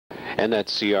And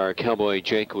that's CR Cowboy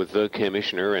Jake with the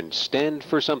Commissioner and Stand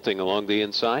for Something along the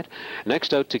inside.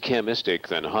 Next out to Camistic,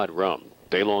 then Hot Rum,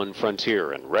 Daylon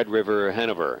Frontier, and Red River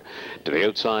Hanover. To the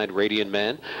outside, Radiant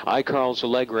Man, I Carl's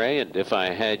Allegre, and If I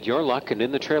Had Your Luck, and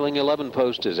in the trailing 11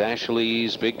 post is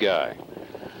Ashley's Big Guy.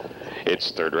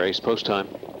 It's third race post time.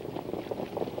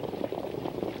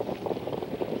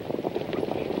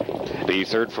 The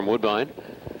third from Woodbine.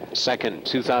 Second,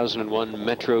 2001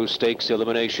 Metro Stakes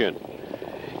Elimination.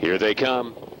 Here they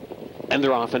come. And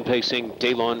they're off and pacing.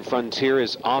 Daylon Frontier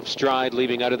is off stride,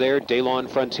 leaving out of there. Daylon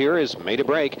Frontier has made a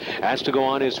break. Has to go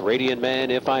on is Radiant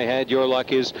Man. If I Had Your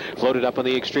Luck is floated up on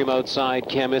the extreme outside.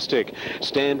 Camistic,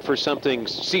 Stand for Something.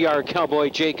 CR Cowboy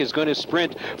Jake is going to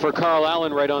sprint for Carl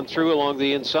Allen right on through along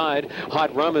the inside.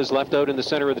 Hot Rum is left out in the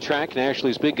center of the track. And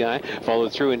Ashley's Big Guy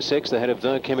followed through in sixth ahead of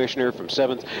the Commissioner from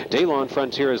seventh. Daylon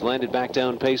Frontier has landed back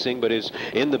down pacing, but is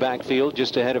in the backfield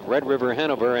just ahead of Red River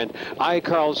Hanover. And I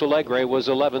Carl's Allegre was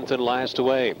 11th and last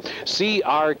away.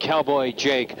 CR Cowboy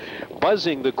Jake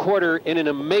buzzing the quarter in an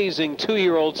amazing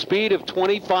 2-year-old speed of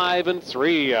 25 and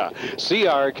 3.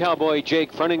 CR Cowboy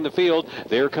Jake fronting the field.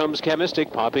 There comes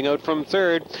Camistic popping out from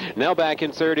third. Now back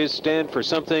in third is Stand for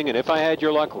Something, and If I Had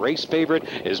Your Luck, race favorite,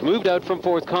 is moved out from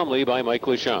fourth calmly by Mike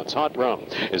Lachance. Hot Rum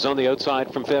is on the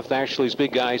outside from fifth. Ashley's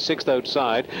Big Guy sixth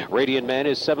outside. Radiant Man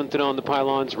is seventh and on the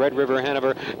pylons. Red River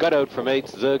Hanover got out from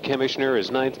eighth. The Commissioner is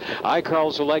ninth. I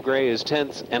Carl's Allegre is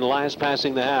 10th and last,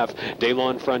 passing the half.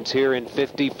 Daylon Frontier in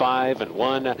 55 and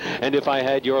 1. And If I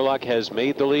Had Your Luck has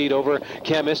made the lead over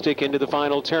Camistic into the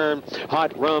final turn.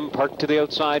 Hot Rum parked to the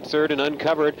outside third and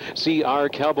uncovered. CR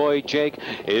Cowboy Jake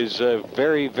is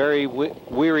very, very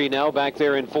weary now back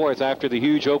there in fourth after the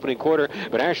huge opening quarter.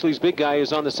 But Ashley's Big Guy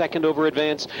is on the second over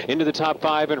advance into the top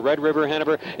five, and Red River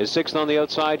Hanover is sixth on the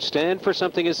outside. Stand for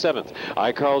Something is seventh.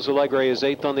 I Carl's Allegre is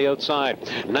eighth on the outside.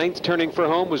 Ninth turning for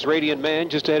home was Radiant Man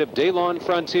just ahead of Daylon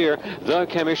Frontier. The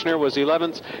Commissioner was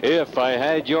 11th. If I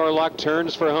Had Your Luck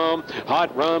turns for home.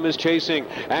 Hot Rum is chasing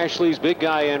Ashley's Big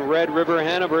Guy and Red River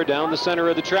Hanover down the center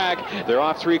of the track. They're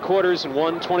off 3/4 and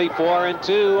 1:24 and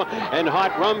 2. And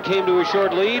Hot Rum came to a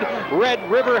short lead. Red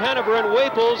River Hanover and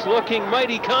Waples looking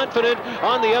mighty confident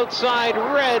on the outside.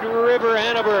 Red River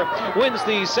Hanover wins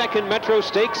the second Metro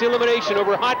Stakes Elimination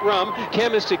over Hot Rum.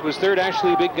 Camistic was third.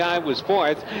 Ashley Big Guy was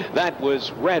fourth. That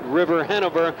was Red River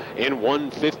Hanover in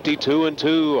 1:52 and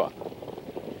 2.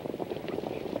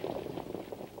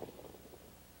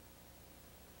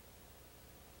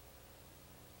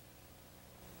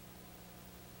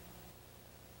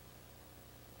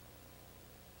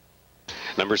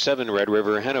 Number 7, Red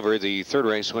River Hanover, the third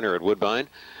race winner at Woodbine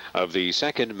of the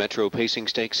second Metro Pacing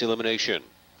Stakes Elimination.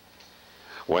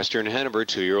 Western Hanover,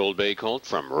 2-year-old bay colt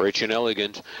from Rich and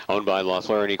Elegant, owned by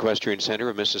Lothlorien Equestrian Center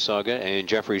of Mississauga and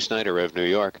Jeffrey Snyder of New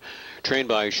York. Trained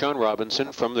by Sean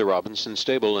Robinson from the Robinson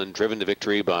Stable and driven to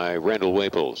victory by Randall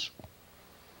Waples.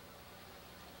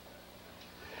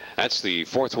 That's the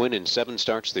fourth win in 7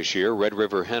 starts this year. Red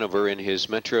River Hanover in his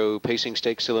Metro Pacing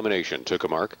Stakes Elimination took a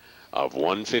mark of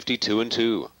 1:52 and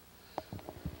 2.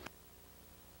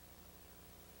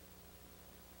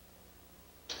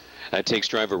 That takes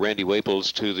driver Randy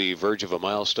Waples to the verge of a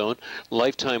milestone.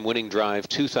 Lifetime winning drive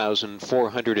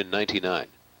 2,499.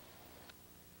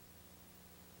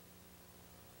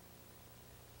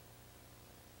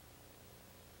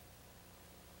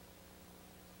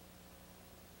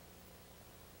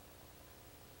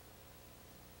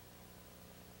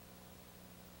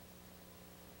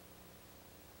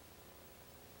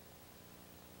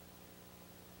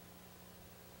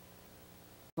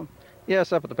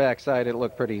 Yes, up at the backside it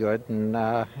looked pretty good, and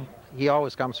he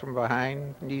always comes from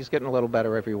behind. He's getting a little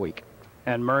better every week.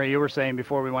 And Murray, you were saying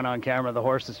before we went on camera, the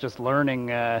horse is just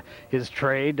learning his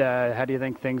trade. How do you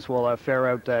think things will fare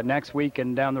out next week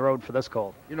and down the road for this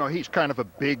colt? You know, he's kind of a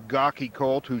big, gawky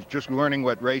colt who's just learning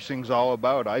what racing's all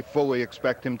about. I fully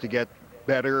expect him to get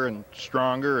better and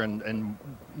stronger and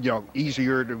you know,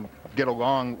 easier to get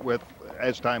along with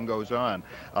as time goes on.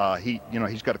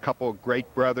 He's got a couple of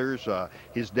great brothers.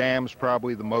 His dam's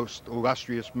probably the most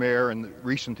illustrious mare in the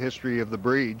recent history of the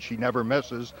breed. She never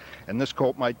misses, and this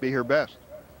colt might be her best.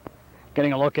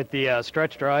 Getting a look at the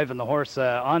stretch drive and the horse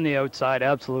on the outside,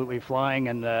 absolutely flying,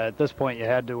 and at this point you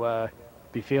had to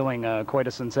be feeling quite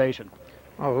a sensation.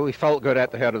 Oh, we felt good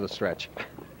at the head of the stretch.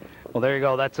 Well, there you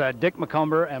go. That's Dick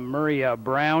McCumber and Murray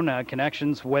Brown,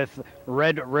 connections with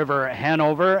Red River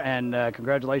Hanover. And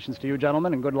congratulations to you,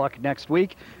 gentlemen, and good luck next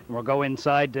week. And we'll go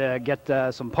inside to get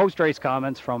some post-race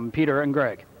comments from Peter and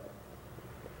Greg.